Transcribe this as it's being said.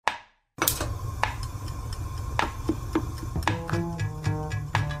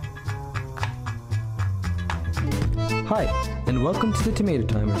Hi, and welcome to the Tomato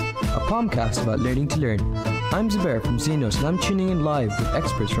Timer, a podcast about learning to learn. I'm Zubair from Xenos, and I'm tuning in live with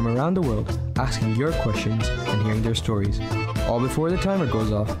experts from around the world, asking your questions and hearing their stories. All before the timer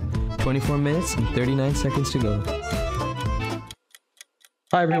goes off. 24 minutes and 39 seconds to go.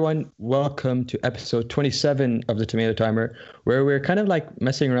 Hi everyone, welcome to episode 27 of the Tomato Timer, where we're kind of like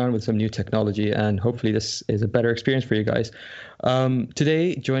messing around with some new technology, and hopefully this is a better experience for you guys.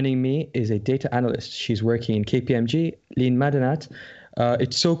 Today, joining me is a data analyst. She's working in KPMG, Leen Madanat.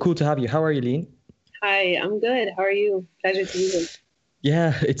 It's so cool to have you. How are you, Leen? Hi, I'm good. How are you? Pleasure to be here.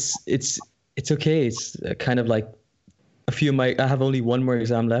 Yeah, it's okay. It's kind of like I have only one more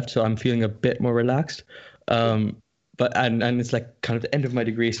exam left, so I'm feeling a bit more relaxed. But it's like kind of the end of my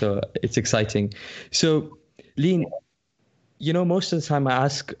degree, so it's exciting. So, Leen, most of the time I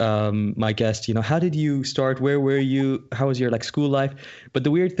ask my guest, how did you start? Where were you? How was your like school life? But the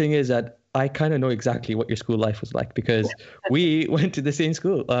weird thing is that I kind of know exactly what your school life was like because we went to the same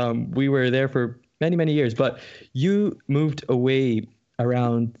school. We were there for many, many years, but you moved away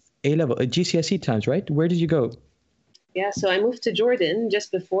around A-level, GCSE times, right? Where did you go? Yeah, so I moved to Jordan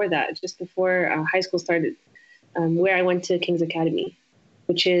just before high school started, where I went to King's Academy,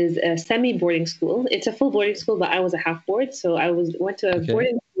 which is a semi-boarding school. It's a full boarding school, but I was a half board. So I went to a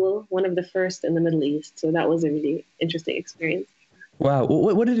boarding school, one of the first in the Middle East. So that was a really interesting experience. Wow.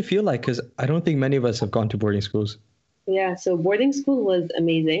 What did it feel like? Because I don't think many of us have gone to boarding schools. Yeah, so boarding school was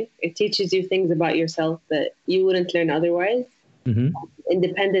amazing. It teaches you things about yourself that you wouldn't learn otherwise. Mm-hmm.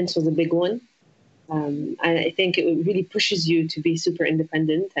 Independence was a big one. I think it really pushes you to be super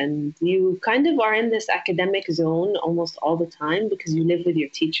independent, and you kind of are in this academic zone almost all the time because you live with your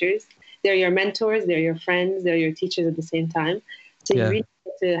teachers. They're your mentors, they're your friends, they're your teachers at the same time. So you really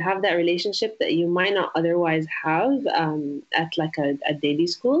get to have that relationship that you might not otherwise have at like a daily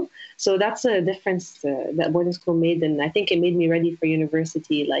school. So that's a difference that boarding school made, and I think it made me ready for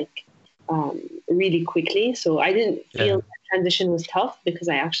university really quickly. So I didn't feel transition was tough because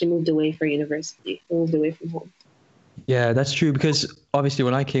I actually moved away for university. I moved away from home. Yeah, that's true. Because obviously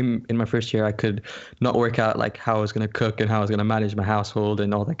when I came in my first year, I could not work out like how I was going to cook and how I was going to manage my household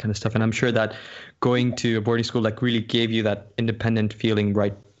and all that kind of stuff. And I'm sure that going to a boarding school like really gave you that independent feeling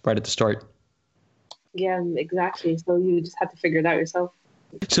right at the start. Yeah, exactly. So you just had to figure it out yourself.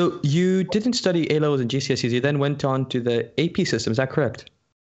 So you didn't study A-levels and GCSEs. You then went on to the AP system. Is that correct?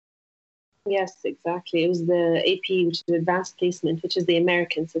 Yes, exactly. It was the AP, which is Advanced Placement, which is the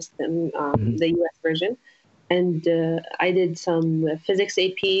American system, the US version. And I did some physics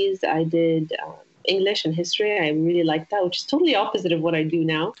APs. I did English and history. I really liked that, which is totally opposite of what I do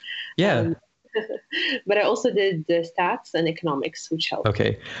now. Yeah. But I also did stats and economics, which helped.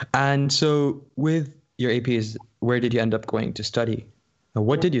 Okay. And so with your APs, where did you end up going to study?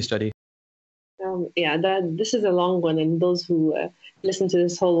 What did you study? This is a long one, and those who listen to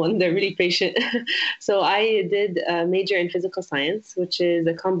this whole one, they're really patient. So I did a major in physical science, which is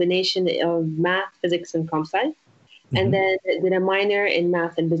a combination of math, physics, and comp sci, and then did a minor in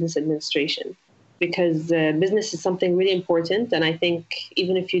math and business administration, because business is something really important. And I think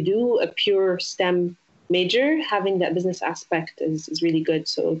even if you do a pure STEM major, having that business aspect is really good.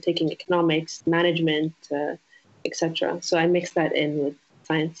 So taking economics, management, etc. So I mixed that in with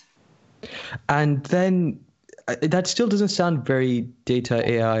science. And then that still doesn't sound very data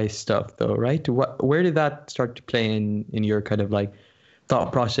AI stuff though, right? Where did that start to play in your kind of like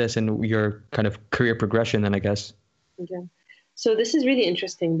thought process and your kind of career progression then, I guess? Yeah. So this is really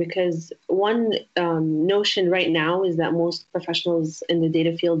interesting because one notion right now is that most professionals in the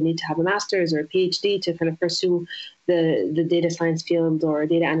data field need to have a master's or a PhD to kind of pursue the data science field or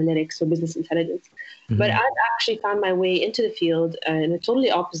data analytics or business intelligence. But I've actually found my way into the field in a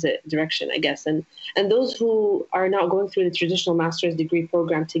totally opposite direction, I guess. And those who are not going through the traditional master's degree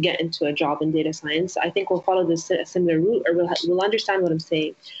program to get into a job in data science, I think will follow this similar route, or will understand what I'm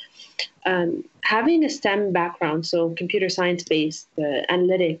saying. Having a STEM background, so computer science-based,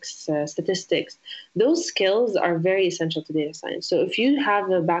 analytics, statistics, those skills are very essential to data science. So if you have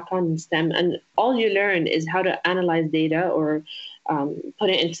a background in STEM and all you learn is how to analyze data or put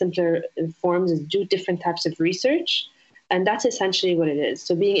it in simpler forms, is do different types of research, and that's essentially what it is.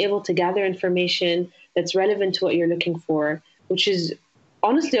 So being able to gather information that's relevant to what you're looking for, which is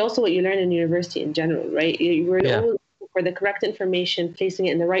honestly also what you learn in university in general, right? We're for the correct information, placing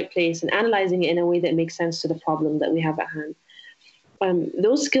it in the right place, and analyzing it in a way that makes sense to the problem that we have at hand.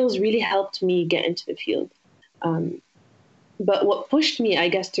 Those skills really helped me get into the field. But what pushed me, I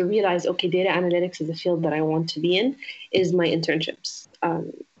guess, to realize, okay, data analytics is a field that I want to be in, is my internships.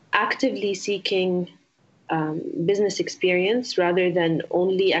 Actively seeking business experience rather than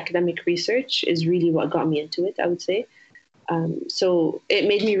only academic research is really what got me into it, I would say. So it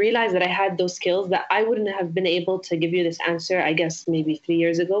made me realize that I had those skills that I wouldn't have been able to give you this answer, I guess, maybe 3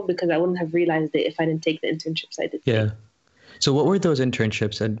 years ago, because I wouldn't have realized it if I didn't take the internships I did take. Yeah. So what were those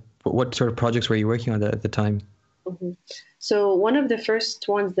internships and what sort of projects were you working on at the time? Mm-hmm. So one of the first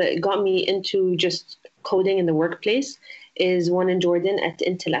ones that got me into just coding in the workplace is one in Jordan at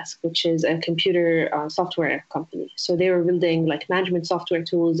Intelisc, which is a computer software company. So they were building like management software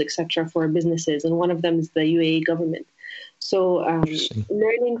tools, etc., for businesses, and one of them is the UAE government. So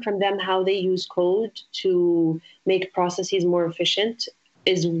learning from them how they use code to make processes more efficient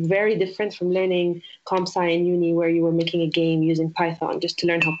is very different from learning comp sci in uni, where you were making a game using Python just to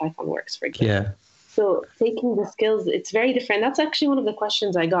learn how Python works, for example. Yeah. So taking the skills, it's very different. That's actually one of the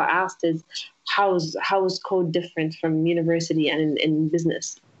questions I got asked is how is code different from university and in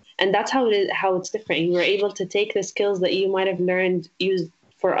business? And that's how it's different. You were able to take the skills that you might have learned, used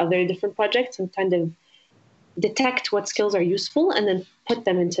for other different projects, and kind of detect what skills are useful and then put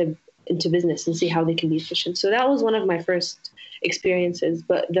them into business and see how they can be efficient. So that was one of my first experiences.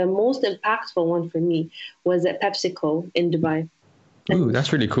 But the most impactful one for me was at PepsiCo in Dubai. Ooh,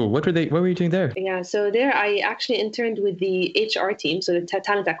 that's really cool. What were you doing there? Yeah, so there I actually interned with the HR team, so the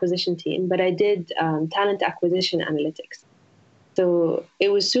talent acquisition team, but I did talent acquisition analytics. So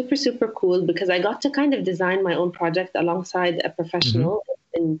it was super, super cool because I got to kind of design my own project alongside a professional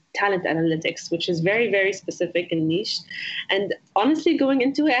in talent analytics, which is very, very specific and niche. And honestly, going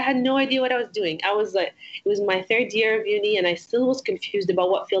into it, I had no idea what I was doing. I was like, it was my third year of uni and I still was confused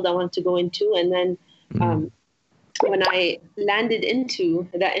about what field I wanted to go into. And then when I landed into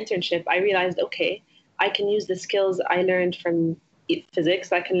that internship, I realized, okay, I can use the skills I learned from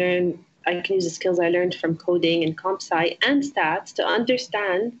physics. I can use the skills I learned from coding and comp sci and stats to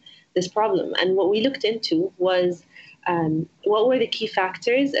understand this problem. And what we looked into was what were the key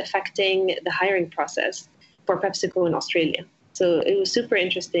factors affecting the hiring process for PepsiCo in Australia. So it was super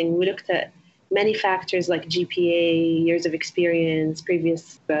interesting. We looked at many factors like GPA, years of experience,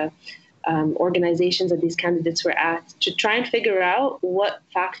 previous organizations that these candidates were at, to try and figure out what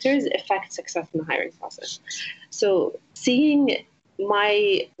factors affect success in the hiring process. So seeing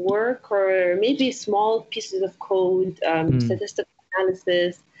my work or maybe small pieces of code, statistical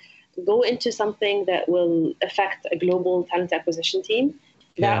analysis, go into something that will affect a global talent acquisition team,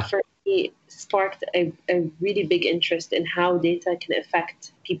 that for me sparked a really big interest in how data can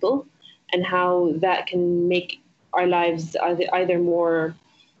affect people and how that can make our lives either more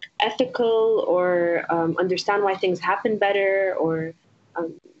ethical or understand why things happen better, or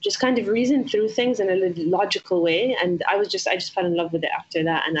just kind of reason through things in a logical way. And I just fell in love with it after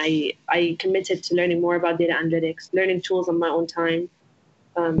that. And I committed to learning more about data analytics, learning tools on my own time.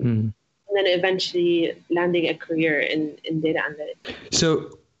 And then eventually landing a career in data analytics.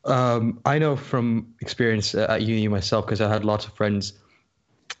 So I know from experience at uni myself, because I had lots of friends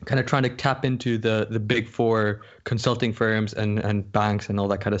kind of trying to tap into the big four consulting firms and banks and all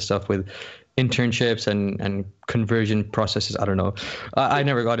that kind of stuff with internships and conversion processes. I don't know. I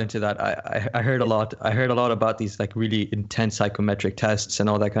never got into that. I heard a lot. I heard a lot about these like really intense psychometric tests and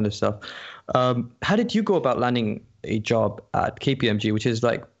all that kind of stuff. How did you go about landing a job at KPMG, which is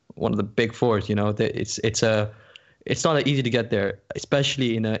like one of the big fours? You know, it's not that easy to get there,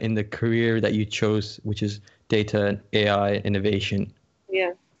 especially in the career that you chose, which is data and AI innovation.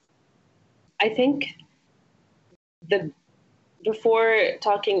 Yeah. I think before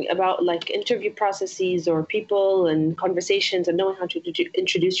talking about like interview processes or people and conversations and knowing how to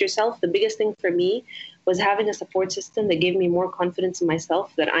introduce yourself, the biggest thing for me was having a support system that gave me more confidence in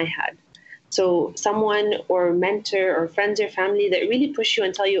myself than I had. So someone or mentor or friends or family that really push you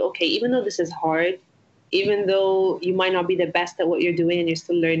and tell you, okay, even though this is hard, even though you might not be the best at what you're doing and you're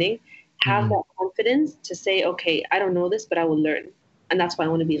still learning, have that confidence to say, okay, I don't know this, but I will learn. And that's why I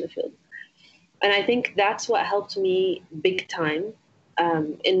want to be in the field. And I think that's what helped me big time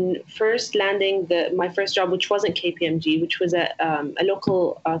in first landing my first job, which wasn't KPMG, which was at a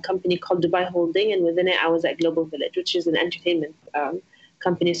local company called Dubai Holding. And within it, I was at Global Village, which is an entertainment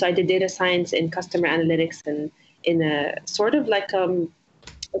company. So I did data science in customer analytics and in a sort of like a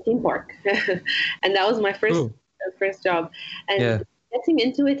theme park. And that was my first job. And getting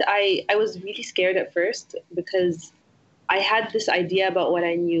into it, I was really scared at first because I had this idea about what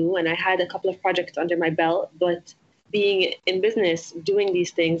I knew and I had a couple of projects under my belt, but being in business, doing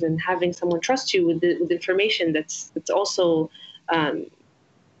these things and having someone trust you with information that's also,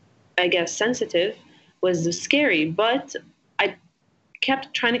 I guess, sensitive was scary. But I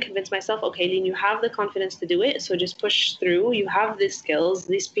kept trying to convince myself, okay, Lean, you have the confidence to do it, so just push through. You have these skills.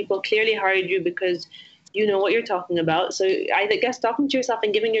 These people clearly hired you because you know what you're talking about. So I guess talking to yourself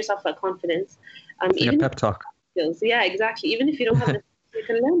and giving yourself that confidence. Even a pep talk. skills. Yeah, exactly. Even if you don't have the, you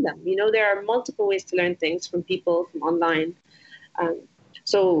can learn them. There are multiple ways to learn things from people, from online. Um,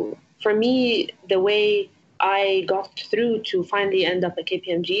 so for me, the way I got through to finally end up at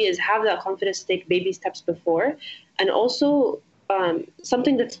KPMG is have that confidence to take baby steps before, and also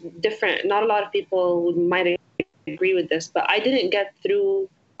something that's different. Not a lot of people might agree with this, but I didn't get through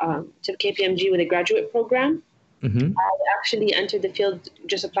to KPMG with a graduate program. Mm-hmm. I actually entered the field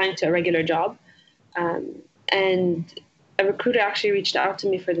just applying to a regular job, and a recruiter actually reached out to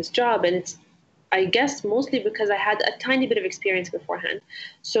me for this job, and it's, I guess, mostly because I had a tiny bit of experience beforehand.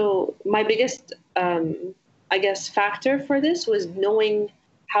 So my biggest, I guess, factor for this was knowing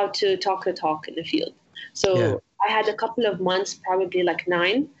how to talk the talk in the field. Yeah. So I had a couple of months, probably like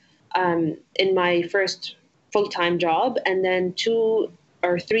 9, in my first full-time job, and then 2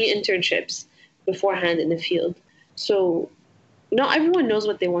 or 3 internships beforehand in the field. So not everyone knows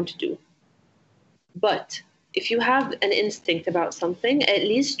what they want to do, but if you have an instinct about something, at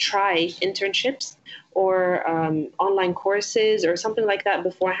least try internships or online courses or something like that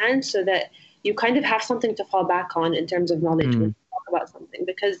beforehand, so that you kind of have something to fall back on in terms of knowledge when you talk about something.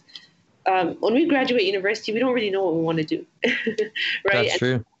 Because when we graduate university, we don't really know what we want to do, right? That's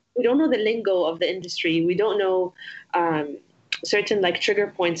true. We don't know the lingo of the industry. We don't know certain like trigger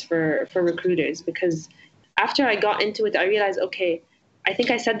points for recruiters. Because after I got into it, I realized, okay, I think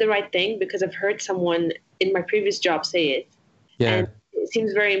I said the right thing because I've heard someone in my previous job say it, Yeah. and it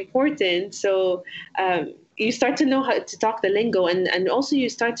seems very important. So you start to know how to talk the lingo, and also you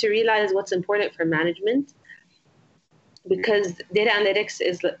start to realize what's important for management, because data analytics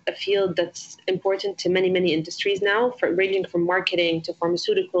is a field that's important to many, many industries now, ranging from marketing to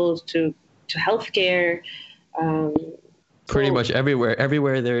pharmaceuticals to healthcare. Pretty much everywhere.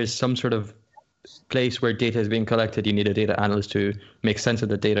 Everywhere there is some sort of place where data is being collected, you need a data analyst to make sense of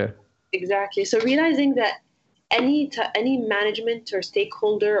the data. Exactly. So realizing that any management or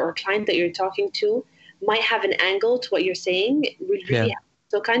stakeholder or client that you're talking to might have an angle to what you're saying will really help.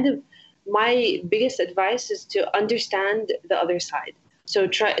 So kind of my biggest advice is to understand the other side. So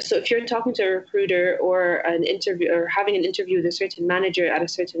if you're talking to a recruiter or an interview or having an interview with a certain manager at a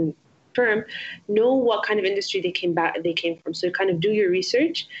certain firm, know what kind of industry they came from. So kind of do your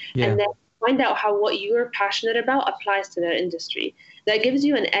research and then find out how what you're passionate about applies to that industry. That gives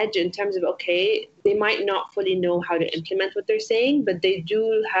you an edge in terms of, okay, they might not fully know how to implement what they're saying, but they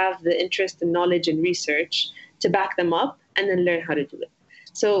do have the interest and knowledge and research to back them up and then learn how to do it.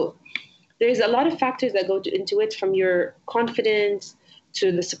 So there's a lot of factors that go into it, from your confidence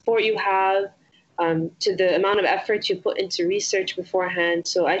to the support you have, to the amount of effort you put into research beforehand.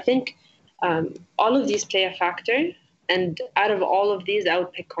 So I think all of these play a factor. And out of all of these, I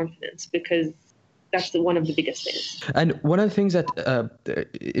would pick confidence, because that's one of the biggest things. And one of the things that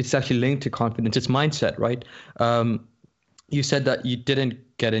it's actually linked to confidence, it's mindset, right? You said that you didn't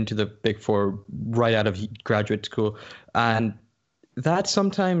get into the Big Four right out of graduate school. And that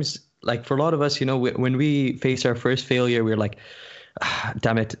sometimes, like for a lot of us, when we face our first failure, we're like,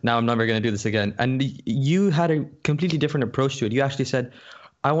 damn it, now I'm never going to do this again. And you had a completely different approach to it. You actually said,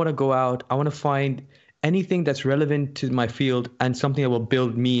 I want to go out, I want to find anything that's relevant to my field and something that will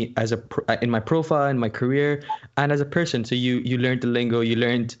build me as in my profile, in my career, and as a person. So you learned the lingo, you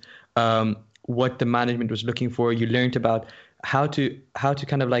learned what the management was looking for, you learned about how to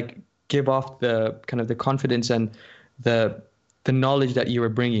kind of like give off the kind of the confidence and the knowledge that you were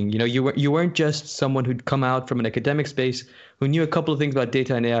bringing. You weren't just someone who'd come out from an academic space who knew a couple of things about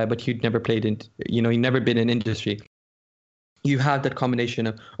data and AI, but you'd never played in, you'd never been in industry. You have that combination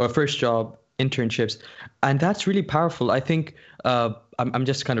of a first job, internships, and that's really powerful. I think I'm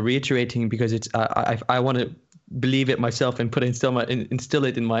just kind of reiterating because it's I want to believe it myself and instill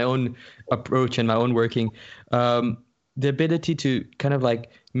it in my own approach and my own working. The ability to kind of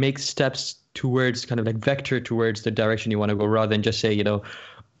like make steps towards, kind of like vector towards the direction you want to go, rather than just say,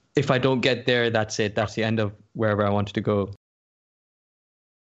 if I don't get there, that's it. That's the end of wherever I wanted to go.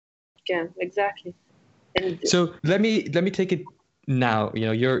 Yeah, exactly. And so let me take it now.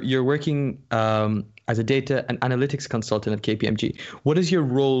 You're working as a data and analytics consultant at KPMG. What is your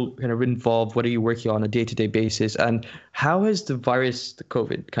role kind of involved? What are you working on a day-to-day basis? And how has the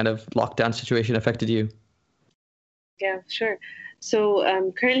COVID kind of lockdown situation affected you? Yeah, sure. So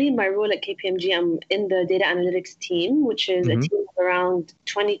currently my role at KPMG, I'm in the data analytics team, which is a team of around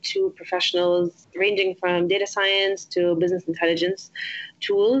 22 professionals ranging from data science to business intelligence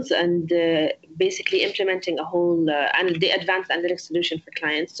tools, and basically implementing a whole advanced analytics solution for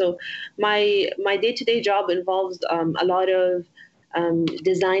clients. So my day-to-day job involves a lot of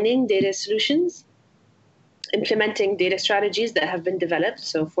designing data solutions, implementing data strategies that have been developed.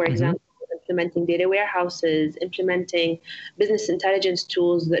 So for example, implementing data warehouses, implementing business intelligence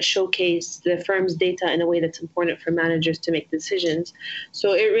tools that showcase the firm's data in a way that's important for managers to make decisions.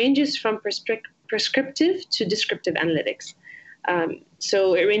 So it ranges from prescriptive to descriptive analytics.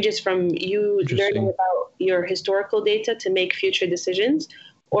 So it ranges from you learning about your historical data to make future decisions,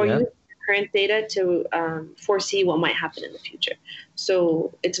 or using current data to foresee what might happen in the future.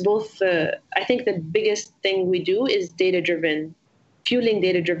 So it's both. I think the biggest thing we do is fueling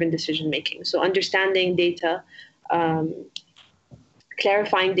data-driven decision making. So understanding data,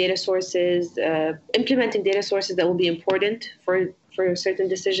 clarifying data sources, implementing data sources that will be important for certain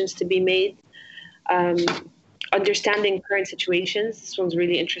decisions to be made. Understanding current situations. This one's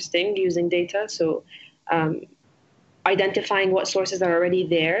really interesting, using data. So identifying what sources are already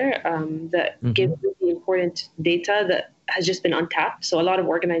there that give really important data that has just been untapped. So a lot of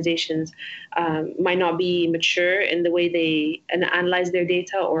organizations might not be mature in the way they analyze their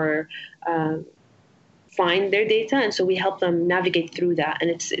data or find their data. And so we help them navigate through that. And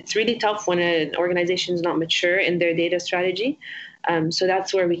it's really tough when an organization is not mature in their data strategy. So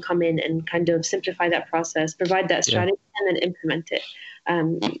that's where we come in and kind of simplify that process, provide that strategy, and then implement it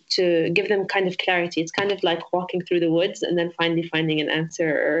to give them kind of clarity. It's kind of like walking through the woods and then finally finding an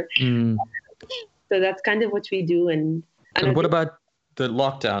answer. So that's kind of what we do. And what about the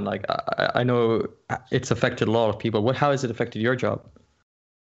lockdown? Like, I know it's affected a lot of people. How has it affected your job?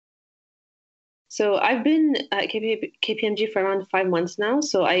 So I've been at KPMG for around 5 months now.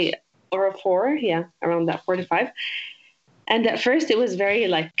 Or 4, around that 4 to 5. And at first it was very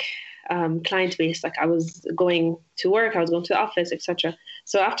client-based. Like I was going to work, I was going to the office, etc.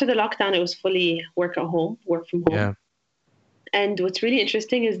 So after the lockdown, it was fully work from home. Yeah. And what's really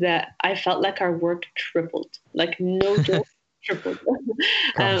interesting is that I felt like our work tripled. Like no joke, tripled.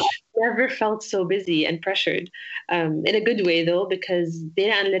 I've never felt so busy and pressured. In a good way though, because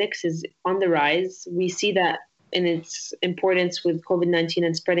data analytics is on the rise. We see that in its importance with COVID-19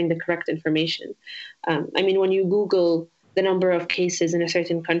 and spreading the correct information. When you Google the number of cases in a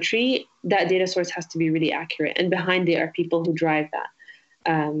certain country, that data source has to be really accurate. And behind it are people who drive that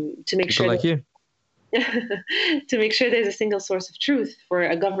to make sure like you. To make sure there's a single source of truth for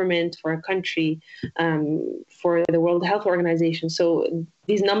a government, for a country, for the World Health Organization. So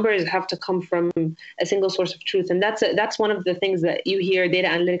these numbers have to come from a single source of truth. And that's one of the things that you hear data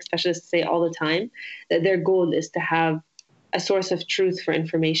analytics specialists say all the time, that their goal is to have a source of truth for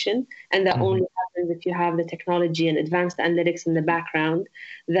information. And that only happens if you have the technology and advanced analytics in the background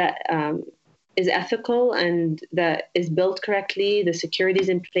that is ethical and that is built correctly, the security is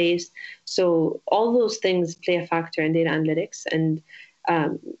in place. So all those things play a factor in data analytics. And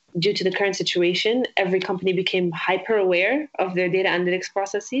due to the current situation, every company became hyper aware of their data analytics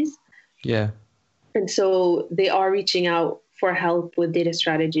processes. Yeah. And so they are reaching out for help with data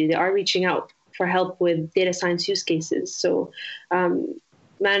strategy. They are reaching out for help with data science use cases. So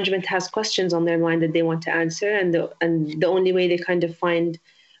management has questions on their mind that they want to answer. And the only way they kind of find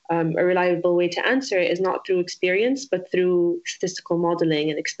a reliable way to answer it is not through experience, but through statistical modeling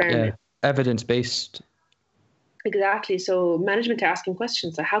and experiment. Yeah, evidence-based. Exactly. So management are asking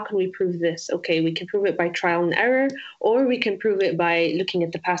questions like, how can we prove this? Okay, we can prove it by trial and error, or we can prove it by looking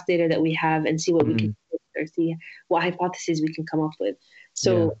at the past data that we have and see what we can do, or see what hypotheses we can come up with.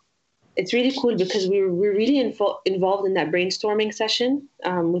 So it's really cool because we're really involved in that brainstorming session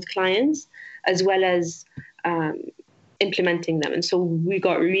with clients, as well as implementing them. And so we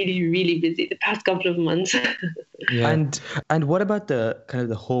got really, really busy the past couple of months. Yeah. And what about the kind of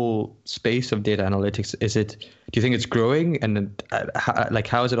the whole space of data analytics? Do you think it's growing? And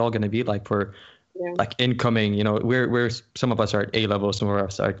how is it all going to be like for like incoming, we're some of us are at A-level, some of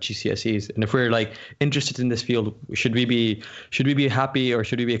us are at GCSEs. And if we're like interested in this field, should we be happy, or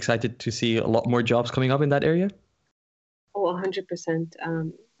should we be excited to see a lot more jobs coming up in that area? Oh,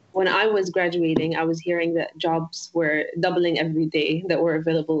 100%. When I was graduating, I was hearing that jobs were doubling every day that were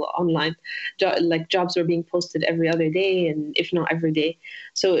available online. Jobs were being posted every other day, and if not every day.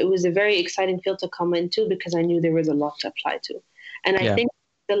 So it was a very exciting field to come into because I knew there was a lot to apply to. And I think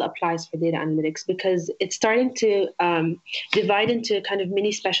it still applies for data analytics because it's starting to divide into kind of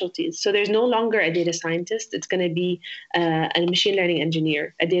mini specialties. So there's no longer a data scientist. It's going to be a machine learning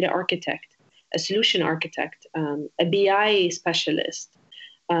engineer, a data architect, a solution architect, a BI specialist,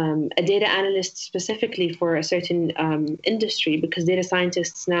 a data analyst specifically for a certain industry, because data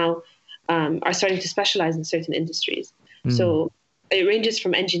scientists now are starting to specialize in certain industries. So it ranges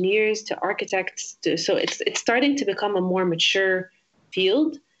from engineers to architects so it's starting to become a more mature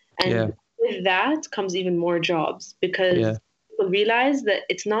field. And with that comes even more jobs because people realize that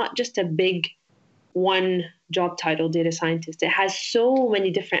it's not just a big one job title, data scientist. It has so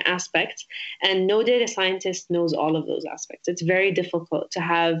many different aspects, and no data scientist knows all of those aspects. It's very difficult to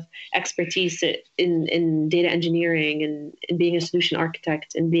have expertise in data engineering and in being a solution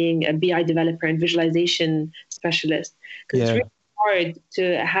architect and being a BI developer and visualization specialist, because it's Yeah. really hard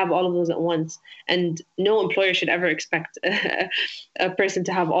to have all of those at once. And no employer should ever expect a person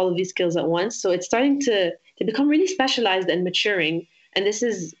to have all of these skills at once. So it's starting to become really specialized and maturing. And this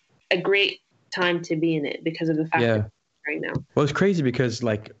is a great time to be in it because of the fact Yeah. that right now. Well, it's crazy because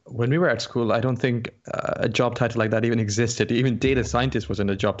like when we were at school, I don't think a job title like that even existed. Even data scientist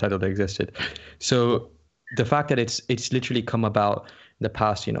wasn't a job title that existed. So the fact that it's literally come about in the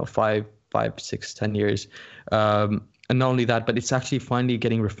past, 5, 6, 10 years, and not only that, but it's actually finally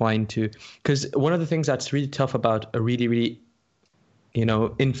getting refined to, because one of the things that's really tough about a really, really,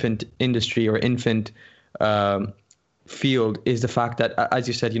 infant industry or infant field is the fact that, as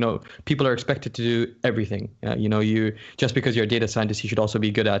you said, people are expected to do everything. You just because you're a data scientist, you should also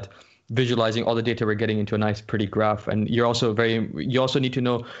be good at visualizing all the data we're getting into a nice, pretty graph. And you also need to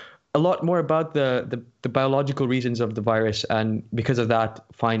know a lot more about the biological reasons of the virus, and because of that,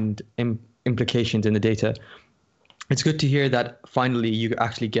 find implications in the data. It's good to hear that finally you're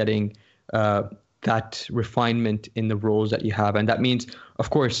actually getting that refinement in the roles that you have, and that means, of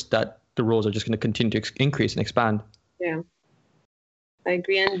course, that the roles are just going to continue to increase and expand. Yeah, I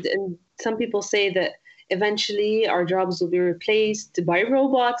agree. And some people say that eventually our jobs will be replaced by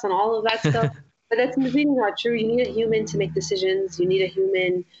robots and all of that stuff. But that's really not true. You need a human to make decisions. You need a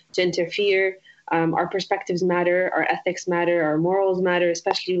human to interfere. Our perspectives matter, our ethics matter, our morals matter,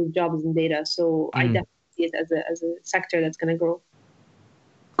 especially with jobs and data. So I definitely see it as a sector that's going to grow.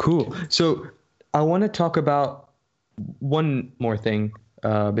 Cool. So I want to talk about one more thing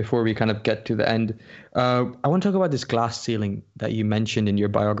before we kind of get to the end. I want to talk about this glass ceiling that you mentioned in your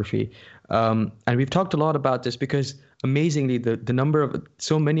biography. And we've talked a lot about this because amazingly, the number of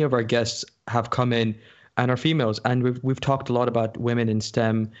so many of our guests have come in and are females. And we've talked a lot about women in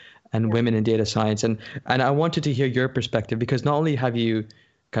STEM and women in data science. And I wanted to hear your perspective, because not only have you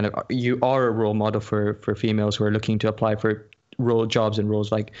you are a role model for females who are looking to apply for jobs and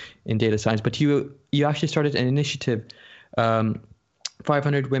roles like in data science, but you actually started an initiative,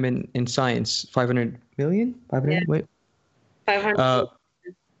 500 women in science, 500 million, 500, Yeah. wait. 500.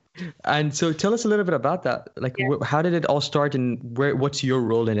 And so tell us a little bit about that. Like, how did it all start, and what's your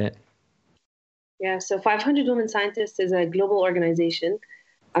role in it? Yeah, so 500 Women Scientists is a global organization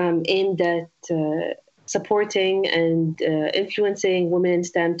aimed at supporting and influencing women in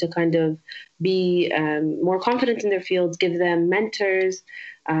STEM to kind of be more confident in their fields, give them mentors,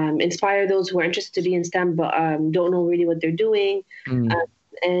 inspire those who are interested to be in STEM but don't know really what they're doing.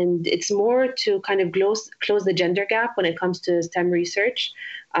 And it's more to kind of close the gender gap when it comes to STEM research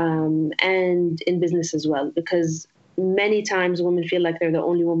and in business as well, because many times women feel like they're the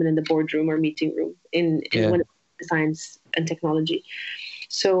only woman in the boardroom or meeting room in when it comes to science and technology.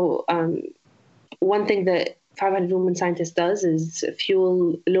 So one thing that 500 Women Scientists does is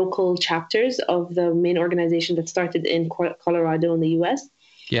fuel local chapters of the main organization that started in Colorado in the US.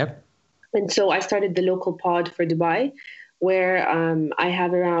 Yep. And so I started the local pod for Dubai, where I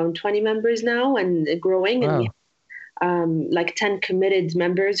have around 20 members now and growing. Wow. And we have like 10 committed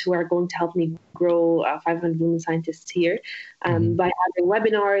members who are going to help me grow 500 Women Scientists here by having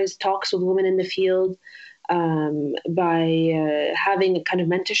webinars, talks with women in the field, by having kind of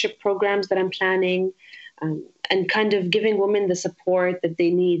mentorship programs that I'm planning, and kind of giving women the support that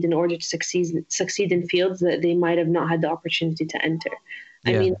they need in order to succeed in fields that they might have not had the opportunity to enter.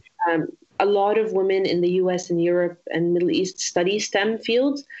 Yeah. I mean, a lot of women in the US and Europe and Middle East study STEM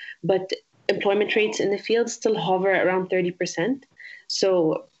fields, but employment rates in the field still hover around 30%.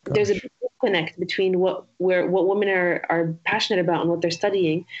 So there's a big disconnect between what women are passionate about and what they're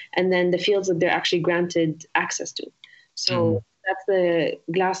studying, and then the fields that they're actually granted access to. So that's the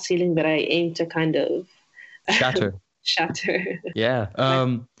glass ceiling that I aim to kind of shatter. Yeah.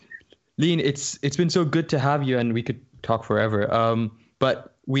 Lean, it's been so good to have you, and we could talk forever.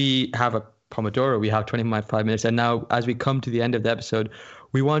 But we have a Pomodoro, we have 25 minutes. And now as we come to the end of the episode,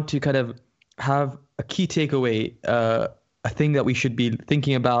 we want to kind of have a key takeaway, a thing that we should be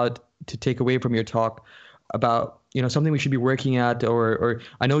thinking about to take away from your talk, about, something we should be working at, or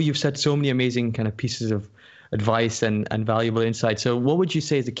I know you've said so many amazing kind of pieces of advice and valuable insight. So what would you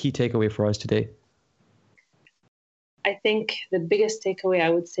say is the key takeaway for us today? I think the biggest takeaway I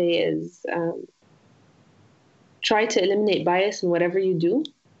would say is try to eliminate bias in whatever you do.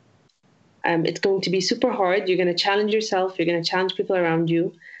 It's going to be super hard. You're going to challenge yourself. You're going to challenge people around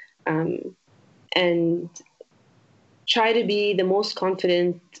you. And try to be the most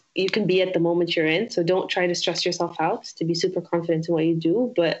confident you can be at the moment you're in. So don't try to stress yourself out to be super confident in what you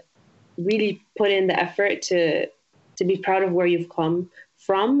do, but really put in the effort to be proud of where you've come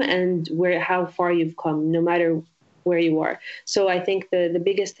from and how far you've come, no matter where you are. So I think the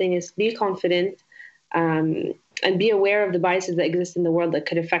biggest thing is be confident, and be aware of the biases that exist in the world that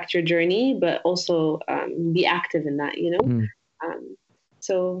could affect your journey, but also be active in that, you know?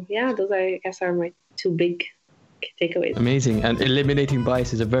 So yeah, those I guess are my two big takeaways. Amazing. And eliminating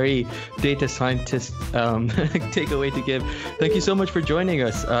bias is a very data scientist takeaway to give. Thank you so much for joining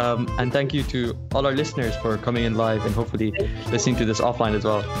us. And thank you to all our listeners for coming in live and hopefully listening to this offline as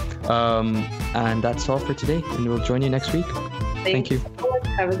well. And that's all for today. And we'll join you next week. Thank you.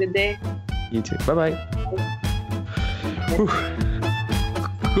 Have a good day. You too. Bye-bye.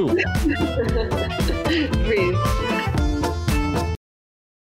 Cool. Breathe.